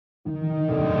I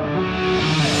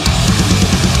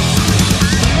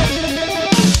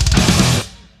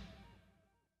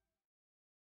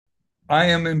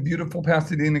am in beautiful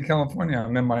Pasadena, California.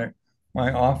 I'm in my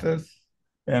office,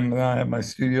 and I have my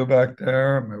studio back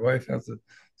there. My wife has a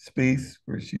space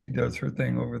where she does her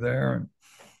thing over there. And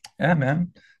yeah,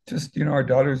 man, just our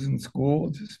daughter's in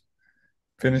school, just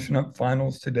finishing up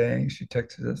finals today. She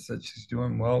texted us that she's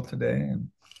doing well today, and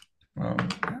yeah,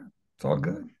 it's all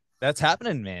good. That's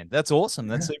happening, man. That's awesome.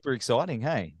 That's Yeah, super exciting.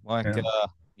 Hey,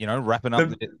 yeah. wrapping up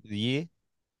The the year.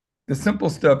 the simple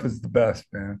stuff is the best,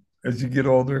 man. As you get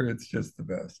older, it's just the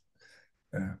best.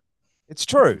 Yeah, It's it's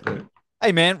true. great.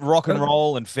 Hey, man, rock and But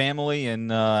roll and family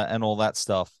and all that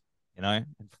stuff, and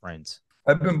friends.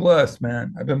 I've been blessed,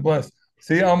 man. I've been blessed.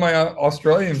 See all my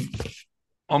Australian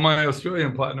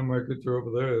platinum records are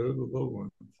over there. Those are the little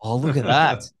ones. Oh, look at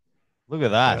that. Look at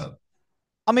that. Yeah.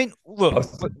 I mean, look,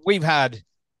 Austin. we've had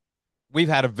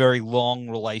a very long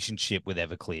relationship with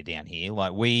Everclear down here.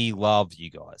 Like we love you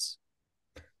guys.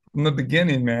 From the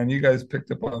beginning, man, you guys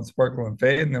picked up on Sparkle and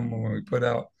Fade, and then when we put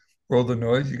out World of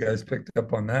Noise, you guys picked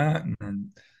up on that, and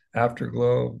then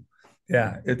Afterglow.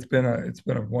 Yeah, it's been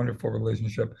a wonderful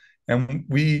relationship. And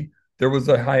there was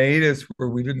a hiatus where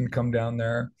we didn't come down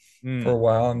there for Mm. a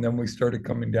while, and then we started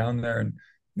coming down there, and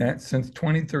that since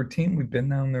 2013, we've been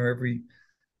down there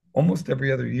almost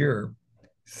every other year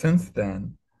since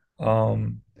then,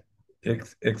 um,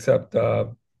 except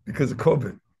because of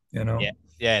COVID, you Yeah. know.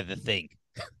 Yeah, the thing.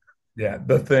 Yeah,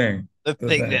 the thing, The the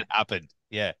thing that thing. happened.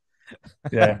 Yeah.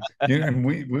 Yeah, and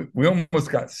we almost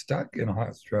got stuck in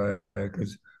Australia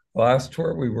because the last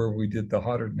tour we did the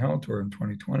Hotter Than Hell tour in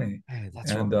 2020, Yeah,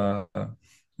 that's right. and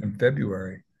in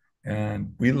February,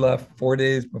 and we left 4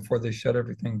 days before they shut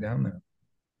everything down there.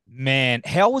 Man,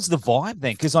 how was the vibe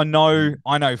then? Because I know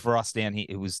for us down here,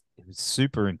 it was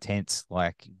super intense.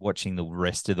 Like watching the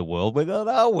rest of the world, we go,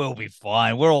 oh, we'll be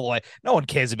fine. We're all like, no one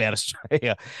cares about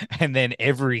Australia, and then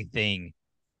everything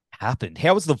happened.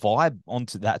 How was the vibe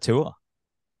onto that tour?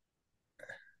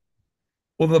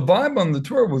 Well, the vibe on the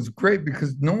tour was great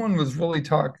because no one was really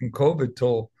talking COVID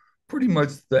till pretty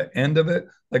much the end of it.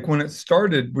 Like when it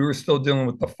started, we were still dealing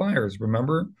with the fires.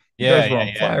 Remember, you Yeah, guys were yeah, on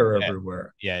yeah, fire yeah,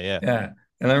 everywhere. yeah, yeah. Yeah,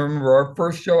 and I remember our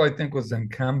first show I think was in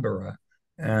Canberra,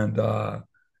 and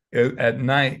at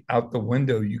night out the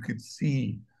window you could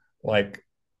see like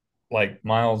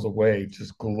miles away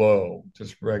just glow,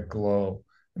 just red glow,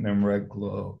 and then red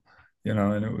glow,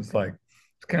 and it was like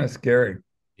it's kind of scary.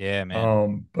 Yeah,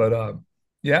 man. But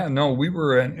yeah, no, we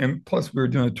were and plus we were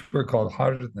doing a tour called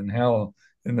Hotter Than Hell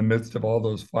in the midst of all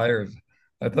those fires.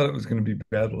 I thought it was going to be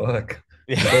bad luck,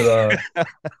 but Yeah.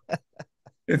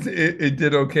 it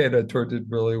did okay. That tour did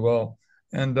really well,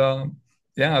 and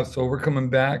yeah, so we're coming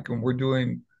back and we're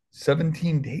doing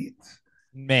 17 dates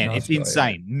in Man, it's Australia.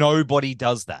 insane. Nobody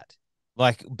does that.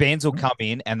 Like bands will come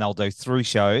in and they'll do 3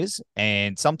 shows,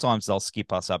 and sometimes they'll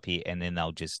skip us up here and then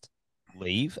they'll just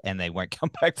leave and they won't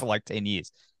come back for like 10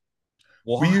 years.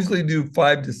 We Why? usually do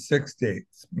 5 to 6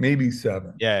 dates, maybe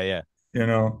seven. Yeah, yeah. You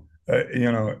know, uh,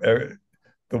 you know, uh,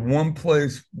 the one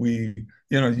place you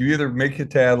either make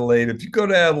it to Adelaide. If you go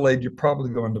to Adelaide, you're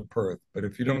probably going to Perth. But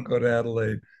if you don't Mm. go to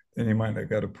Adelaide, then you might not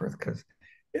go to Perth because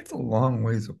it's a long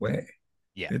ways away.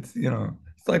 Yeah. It's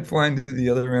like flying to the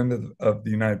other end of the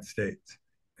United States.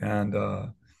 And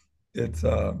but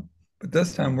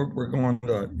this time we're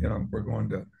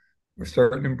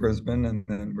starting in Brisbane and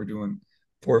then we're doing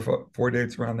four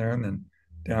dates around there and then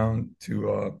down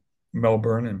to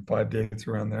Melbourne and 5 dates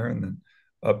around there and then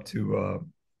up to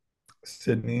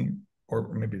Sydney, or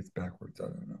maybe it's backwards, I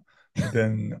don't know. But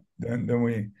then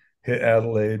we hit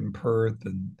Adelaide and Perth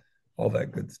and all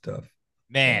that good stuff. So,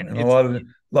 Man, and a it's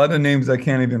lot of names I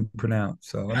can't even pronounce,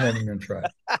 so I'm not even gonna try.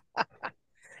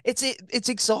 it's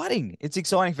exciting. It's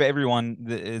exciting for everyone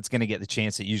that's going to get the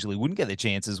chance that usually wouldn't get the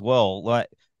chance as well. Like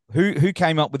who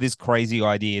came up with this crazy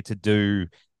idea to do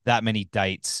that many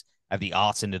dates at the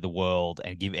arts end of the world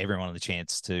and give everyone the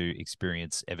chance to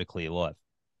experience Everclear live?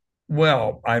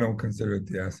 Well, I don't consider it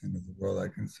the accent of the world. I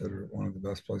consider it one of the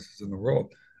best places in the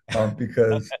world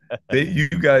because you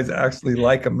guys actually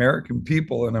like American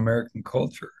people and American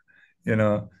culture. You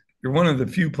know, you're one of the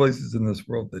few places in this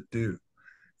world that do.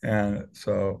 And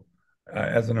so,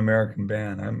 as an American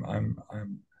band,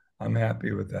 I'm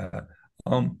happy with that.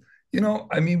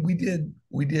 I mean,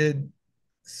 we did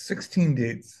 16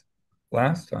 dates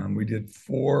last time. We did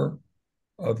four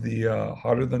of the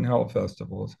Hotter Than Hell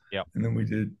festivals, Yep. and then we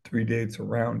did 3 dates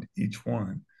around each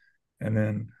one, and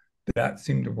then that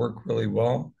seemed to work really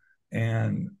well.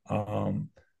 And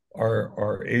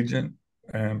our agent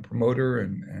and promoter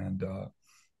and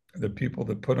the people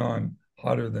that put on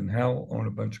Hotter Than Hell own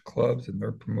a bunch of clubs and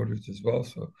they're promoters as well.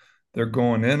 So they're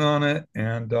going in on it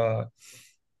and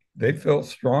they felt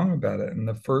strong about it. And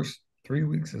the first 3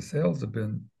 weeks of sales have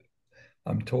been,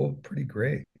 I'm told, pretty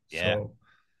great. Yeah, So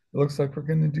it looks like we're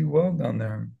going to do well down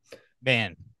there.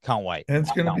 man, can't wait. And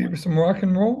it's I going to can't wait. be some rock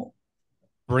and roll.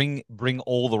 Bring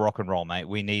all the rock and roll, mate.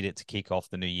 We need it to kick off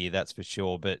the new year, that's for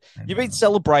sure. But I you've been know.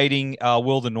 celebrating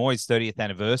World of Noise 30th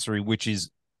anniversary, which is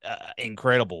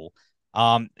incredible.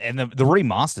 And the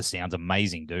remaster sounds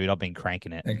amazing, dude. I've been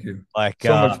cranking it. Thank you. Like,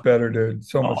 So much better, dude.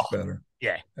 So oh much better.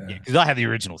 yeah, yeah, Yeah. because I have the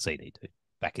original CD, dude,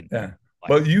 back in Yeah. like,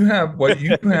 But you have what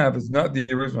you have is not the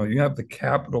original. You have the oh,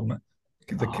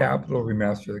 Capital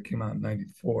remaster that came out in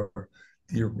 '94.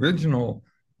 The original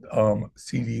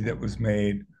CD that was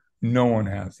made, no one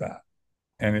has that.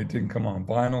 And it didn't come on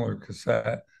vinyl or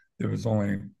cassette. There was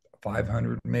only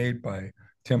 500 made by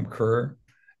Tim Kerr.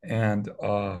 And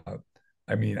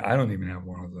I mean, I don't even have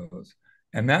one of those.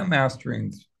 And that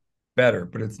mastering's better,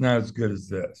 but it's not as good as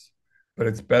this. But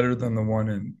it's better than the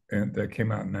one that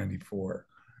came out in '94.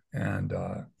 And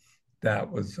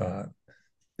that was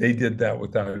they did that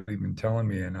without even telling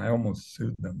me, and I almost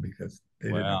sued them because they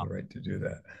didn't have wow, the right to do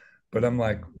that. But I'm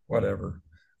like, whatever.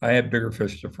 I had bigger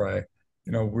fish to fry.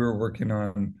 You know, we were working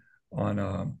on.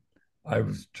 I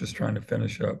was just trying to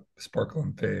finish up Sparkle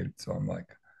and Fade, so I'm like,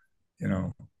 you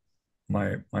know,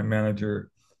 my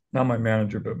manager, not my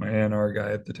manager, but my A&R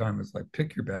guy at the time was like,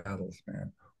 pick your battles,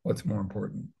 man. What's more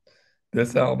important,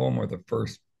 this album or the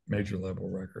first major label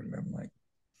record? And I'm like,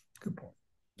 good point.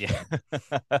 yeah.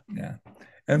 So yeah.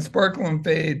 And Sparkle and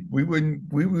Fade, we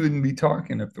wouldn't be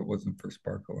talking if it wasn't for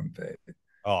Sparkle and Fade,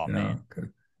 Oh you man, know, 'cause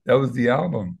that was the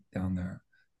album down there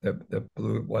that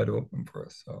blew it wide open for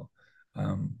us. So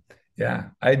um, yeah,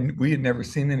 we had never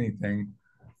seen anything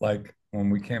like when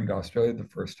we came to Australia the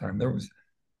first time. There was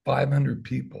 500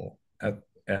 people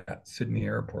at Sydney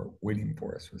Airport waiting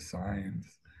for us with signs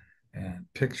and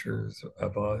pictures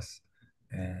of us,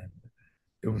 and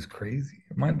it was crazy.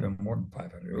 It might have been more than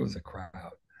 500. It was a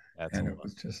crowd. that's And a it lot.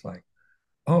 was just like,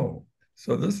 oh,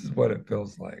 so this is what it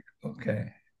feels like.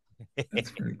 Okay,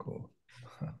 that's pretty cool.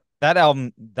 That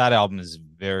album is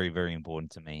very, very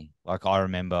important to me. Like I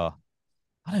remember,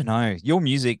 I don't know, your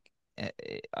music.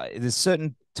 There's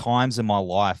certain times in my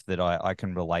life that I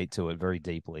can relate to it very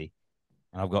deeply,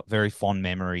 and I've got very fond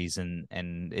memories, and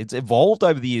it's evolved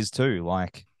over the years too.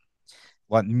 Like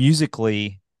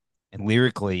musically and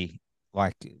lyrically.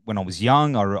 Like when I was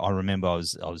young, I remember I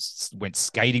was went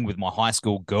skating with my high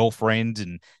school girlfriend,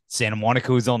 and Santa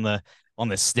Monica was on the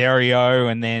stereo,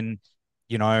 and then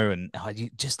and I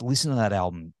just listen to that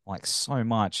album like so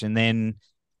much. And then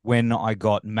when I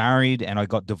got married and I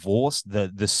got divorced,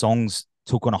 the songs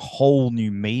took on a whole new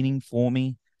meaning for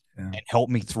me Yeah, and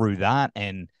helped me through that.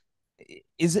 And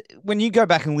is it when you go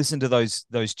back and listen to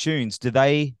those tunes, do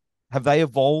they have they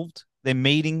evolved their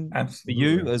meaning for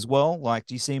you absolutely. as well? Like,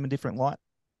 do you see them in different light?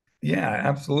 Yeah,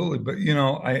 absolutely. But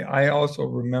I also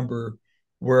remember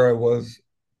where I was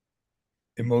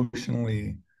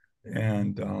emotionally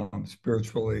and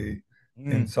spiritually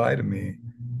Mm, inside of me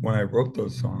when I wrote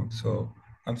those songs. So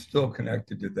I'm still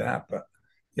connected to that. But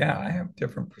yeah, I have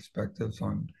different perspectives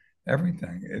on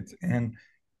everything. And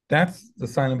that's the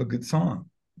sign of a good song,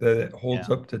 that it yeah, holds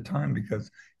up to time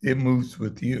because it moves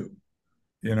with you.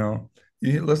 You know,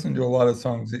 you listen to a lot of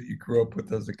songs that you grew up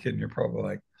with as a kid, and you're probably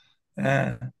like,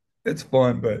 eh, it's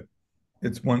fun, but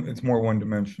it's more one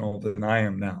dimensional than I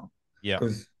am now. yeah.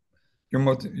 Because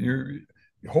you're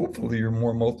hopefully you're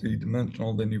more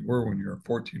multi-dimensional than you were when you were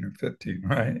 14 or 15,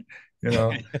 right? You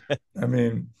know, I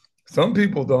mean, some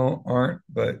people aren't,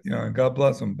 but and God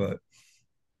bless them, but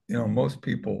most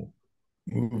people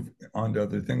move on to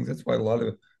other things. That's why a lot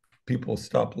of people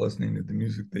stop listening to the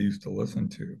music they used to listen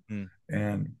to. Mm,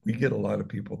 And we get a lot of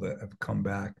people that have come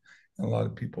back, and a lot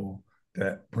of people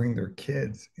that bring their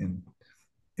kids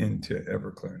into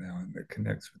Everclear now, and that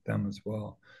connects with them as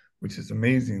well, which is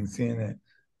amazing seeing it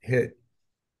hit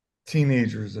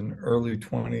teenagers in early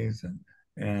 20s,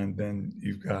 and then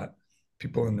you've got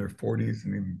people in their 40s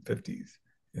and even 50s,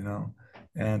 you know.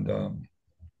 And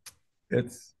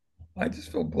it's I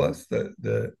just feel blessed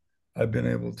that I've been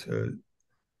able to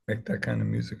make that kind of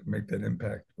music, make that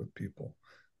impact with people,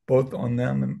 both on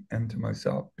them and to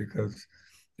myself. Because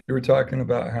you were talking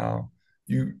about how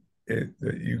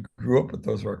that you grew up with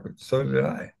those records. So did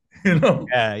I. You know,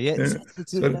 yeah, yeah. and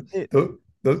That's it. so That's it.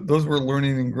 those were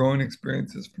learning and growing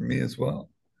experiences for me as well.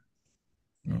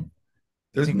 You know,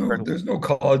 It's incredible. there's no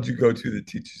college you go to that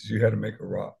teaches you how to make a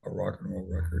rock and roll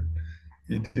record.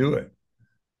 You do it.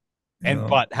 You And know,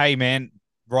 but hey, man,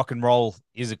 rock and roll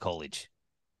is a college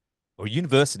or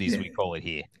university, as yeah, we call it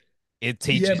here. It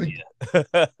Yeah, teaches but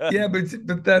you. yeah,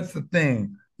 but that's the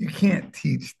thing. You can't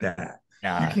teach that. You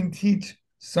Nah. can teach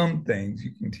some things.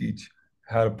 You can teach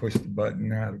how to push the button,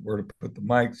 where to put the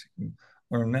mics. You can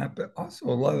learn that, but also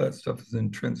a lot of that stuff is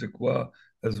intrinsic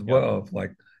as Yep. well of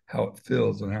like how it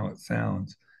feels and how it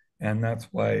sounds, and that's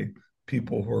why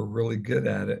people who are really good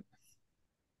at it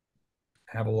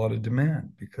have a lot of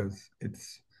demand because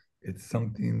it's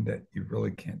something that you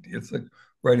really can't do. It's like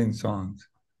writing songs.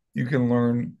 You can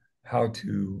learn how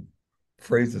to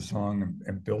phrase a song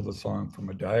and build a song from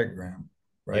a diagram,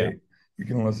 Yeah. right? You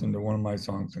can listen to one of my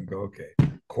songs and go, okay,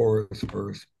 chorus,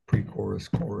 verse, pre-chorus,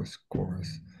 chorus,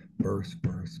 chorus,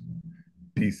 verse,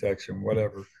 B section,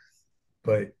 whatever.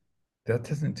 But that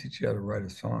doesn't teach you how to write a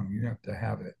song. You have to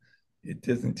have it. It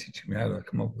doesn't teach you how to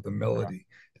come up with a melody.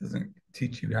 It doesn't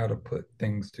teach you how to put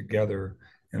things together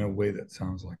in a way that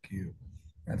sounds like you.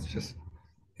 That's just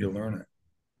you learn it.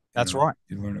 That's right.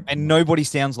 You learn it And from other nobody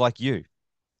people. sounds like you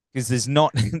because there's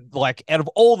not like out of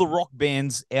all the rock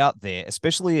bands out there,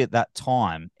 especially at that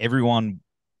time, everyone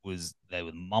was they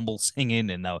were mumble singing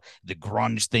and the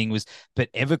grunge thing was,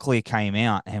 but Everclear came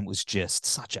out and was just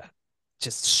such a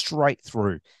just straight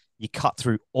through. You cut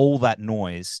through all that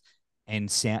noise and you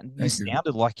Thank you.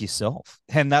 sounded like yourself.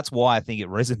 And that's why I think it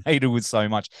resonated with so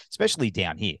much, especially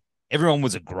down here. Everyone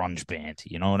was a grunge band,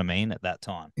 you know what I mean, at that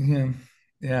time. Yeah,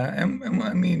 yeah, and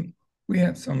I mean, we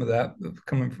had some of that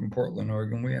coming from Portland,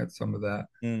 Oregon. We had some of that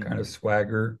Mm. kind of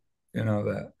swagger,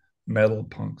 that metal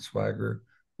punk swagger.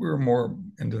 We were more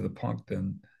into the punk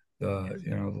than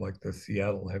like the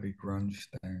Seattle heavy grunge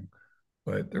thing.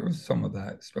 But there was some of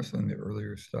that, especially in the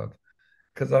earlier stuff,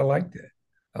 because I liked it.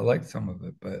 I liked some of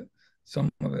it, but some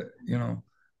of it,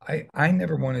 I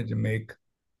never wanted to make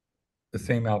the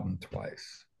same album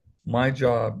twice. My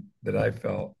job that I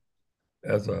felt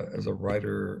as a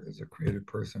writer, as a creative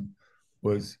person,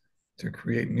 was to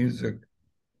create music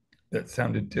that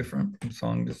sounded different from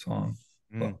song to song,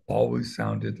 Mm. but always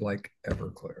sounded like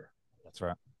Everclear, That's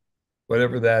right.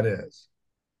 whatever that is.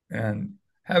 And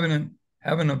having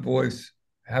a voice,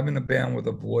 having a band with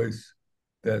a voice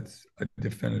that's a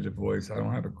definitive voice. I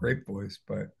don't have a great voice,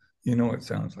 but it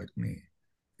sounds like me,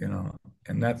 you know,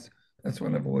 and that's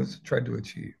what I've always tried to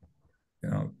achieve.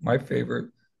 My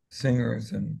favorite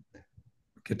singers and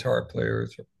guitar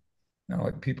players are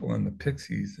like people in the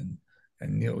Pixies and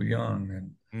Neil Young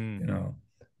and Mm. you know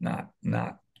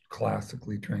not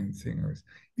classically trained singers.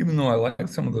 Even though I like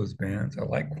some of those bands, I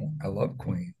love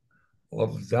Queen, I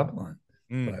love Zeppelin,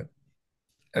 Mm. but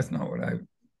that's not what I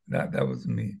that was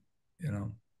me, you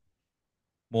know.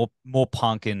 More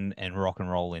punk and rock and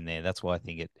roll in there. That's why I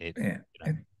think it Man,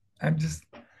 you know. I'm just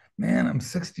man, I'm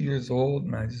 60 years old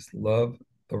and I just love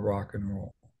the rock and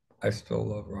roll. I still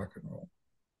love rock and roll,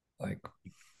 like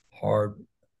hard,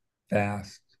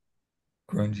 fast,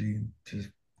 grungy, just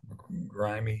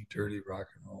grimy, dirty rock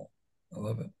and roll. I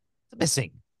love it. It's the best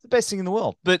thing. It's the best thing in the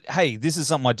world. But hey, this is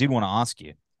something I did want to ask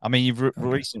you. I mean, you've Okay.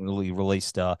 recently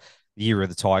released the Year of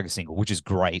the Tiger single, which is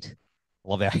great. I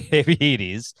love how heavy it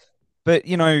is. But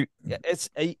it's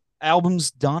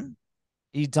albums done.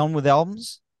 Are you done with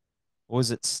albums? Or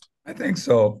is it I think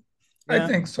so. I yeah.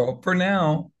 think so. For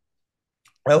now,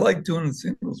 I like doing the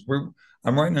singles.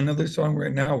 I'm writing another song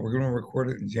right now. We're going to record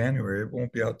it in January. It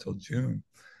won't be out till June.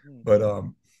 Mm. But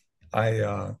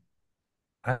I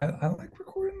I like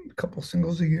recording a couple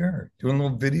singles a year, doing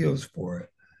little videos for it,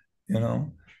 you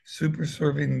know, super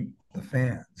serving the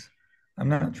fans. I'm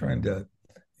not trying to,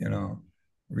 you know,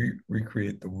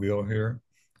 recreate the wheel here.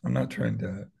 I'm not trying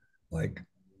to like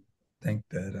think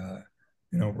that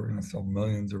we're going to sell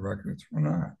millions of records. We're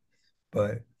not,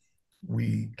 but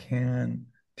we can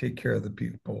take care of the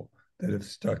people that have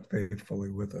stuck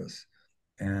faithfully with us.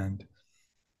 And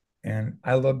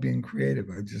I love being creative.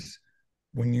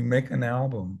 When you make an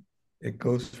album, it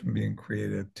goes from being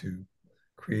creative to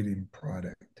creating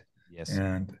product. Yes.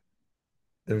 And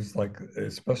there's like,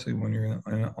 especially when you're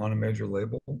on a major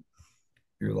label,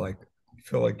 you're like, you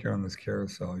feel like you're on this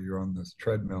carousel, you're on this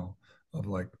treadmill of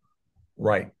like,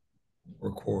 write,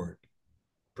 record,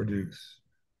 produce,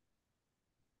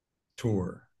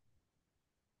 tour,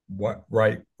 what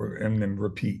write, and then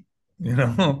repeat,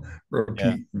 Yeah.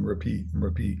 repeat and repeat and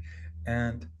repeat.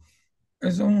 And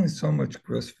there's only so much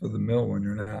grist for the mill when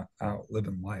you're not out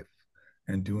living life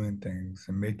and doing things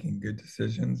and making good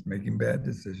decisions, making bad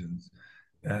decisions.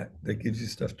 That gives you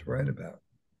stuff to write about.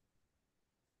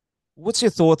 What's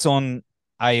your thoughts on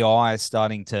AI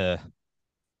starting to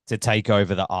take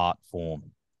over the art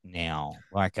form now?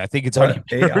 Like, I think it's only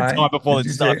What a matter of time AI? before Did it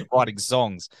you starts say? writing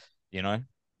songs, you know?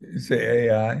 Did you say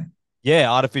AI?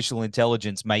 Yeah, artificial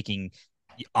intelligence making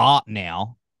art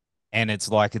now. and it's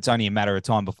like it's only a matter of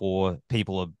time before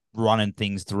people are running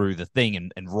things through the thing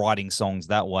and writing songs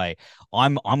that way.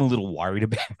 I'm a little worried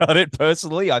about it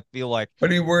personally. I feel like What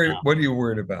are you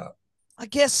worried about? I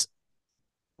guess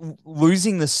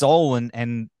losing the soul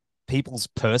and people's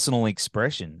personal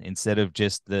expression instead of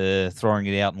just the throwing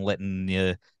it out and letting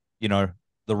you know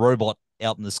the robot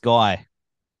out in the sky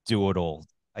do it all.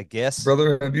 I guess.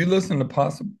 Brother, have you listened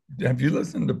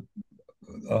to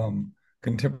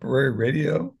contemporary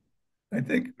radio? I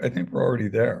think we're already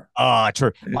there. Ah,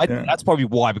 true. Yeah. That's probably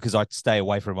why because I stay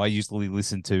away from. I usually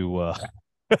listen to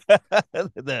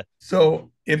the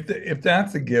So if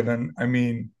that's a given, I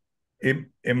mean,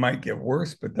 it might get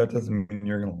worse, but that doesn't mean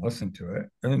you're going to listen to it.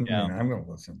 It doesn't yeah. mean I'm going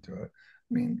to listen to it.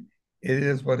 I mean, it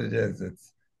is what it is.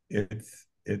 It's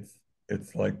it's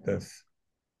it's like this,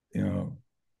 you know,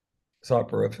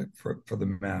 soporific for the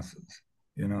masses.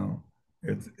 You know,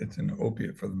 it's an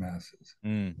opiate for the masses.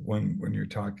 Mm, When you're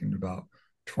talking about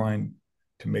trying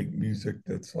to make music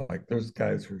that's like there's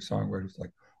guys who are songwriters like,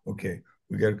 okay,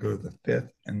 we got to go to the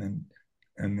fifth and then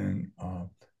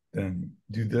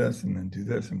do this and then do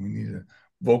this and we need a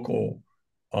vocal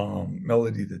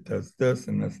melody that does this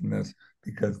and this and this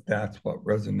because that's what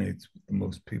resonates with the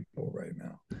most people right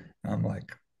now. And I'm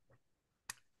like,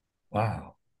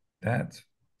 wow, that's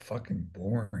fucking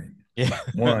boring. yeah.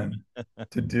 One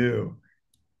to do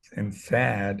and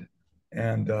sad,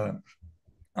 and I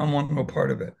want no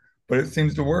part of it. But it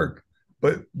seems to work.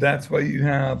 But that's why you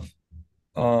have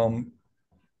um,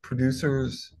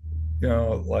 producers, you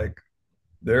know, like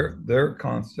they're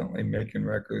constantly making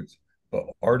records, but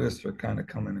artists are kind of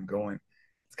coming and going.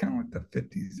 It's kind of like the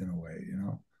 '50s in a way, you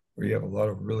know, where you have a lot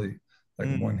of really like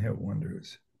Mm, one-hit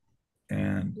wonders,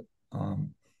 and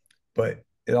but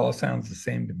it all sounds the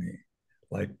same to me,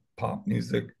 like pop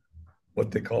music,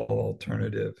 what they call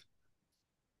alternative,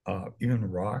 even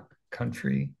rock,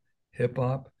 country, hip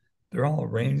hop. They're all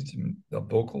arranged and the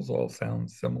vocals all sound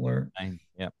similar.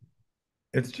 yeah.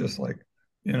 It's just like,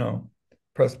 you know,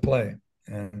 press play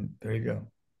and there you go.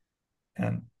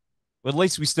 And But at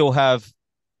least we still have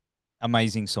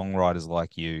amazing songwriters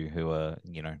like you who are,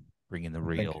 bringing the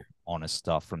thank you. real, honest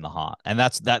stuff from the heart. And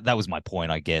that was my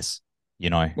point, I guess.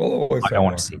 I We'll always don't have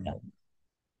want to rock see and that roll.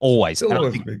 always. They'll And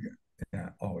always be good. Yeah,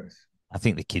 always. I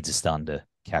think the kids are starting to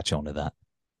catch on to that.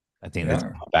 I think They that's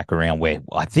are. back around where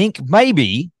I think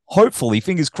maybe, hopefully,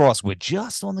 fingers crossed, we're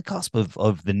just on the cusp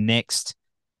of the next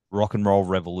rock and roll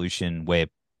revolution where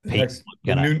The people next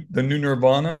are gonna the new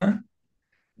Nirvana.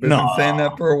 They've no, been saying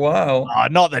that for a while.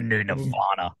 not the new People,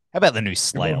 Nirvana. How about the new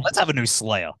Slayer? people Let's have a new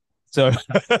Slayer. So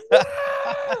that'd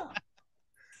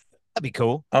be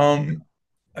cool. um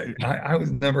I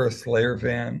was never a Slayer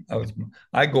fan.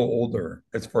 I go older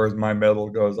as far as my metal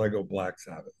goes. I go Black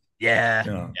Sabbath. Yeah,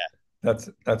 You know, yeah.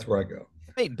 that's where I go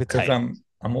Meat and because potatoes.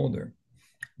 I'm older.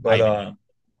 But Hey,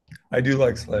 I do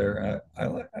like Slayer. I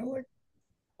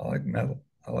like metal.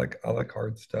 I like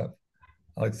hard stuff.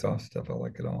 I like soft stuff. I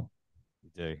like it all. you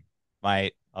do,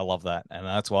 mate. I love that, and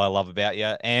that's what I love about you.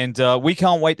 And we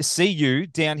can't wait to see you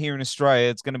down here in Australia.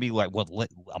 It's going to be like what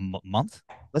month,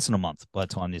 less than a month by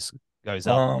the time this goes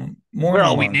up. More Where than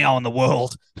a are we month. now in the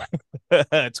world?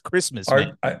 It's Christmas,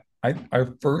 man.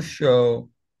 Our first show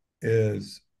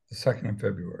is the 2nd of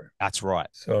February. That's right.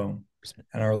 So, Christmas.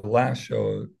 and our last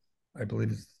show, I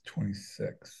believe, is the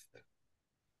 26th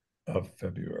of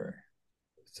February.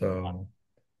 So,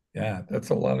 yeah, that's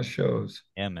a lot of shows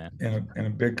Yeah, man. in a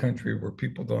big country where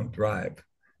people don't drive.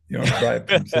 You don't drive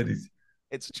from cities.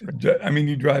 It's true. I mean,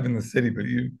 you drive in the city, but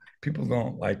people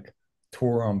don't like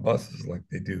tour on buses like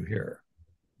they do here.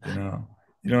 You know,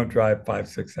 you don't drive 5,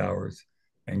 6 hours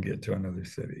and get to another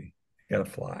city. You got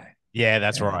to fly. Yeah,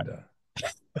 that's right.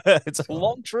 And It's a so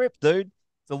long trip, dude.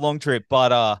 It's a long trip,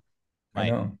 but I mate,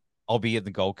 know. I'll be at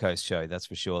the Gold Coast show. That's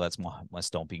for sure. That's my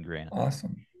stomping ground.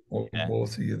 Awesome. Yeah. We'll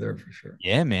see you there for sure.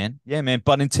 Yeah, man. Yeah, man.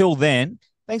 But until then,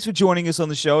 thanks for joining us on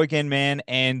the show again, man.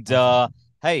 And Awesome.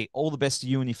 hey, all the best to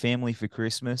you and your family for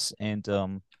Christmas. And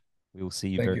we will see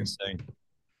you Thank very you. soon.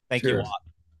 Thank you, Cheers. Art.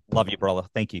 Love you, brother.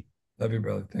 Thank you. Love you,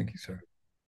 brother. Thank you, sir.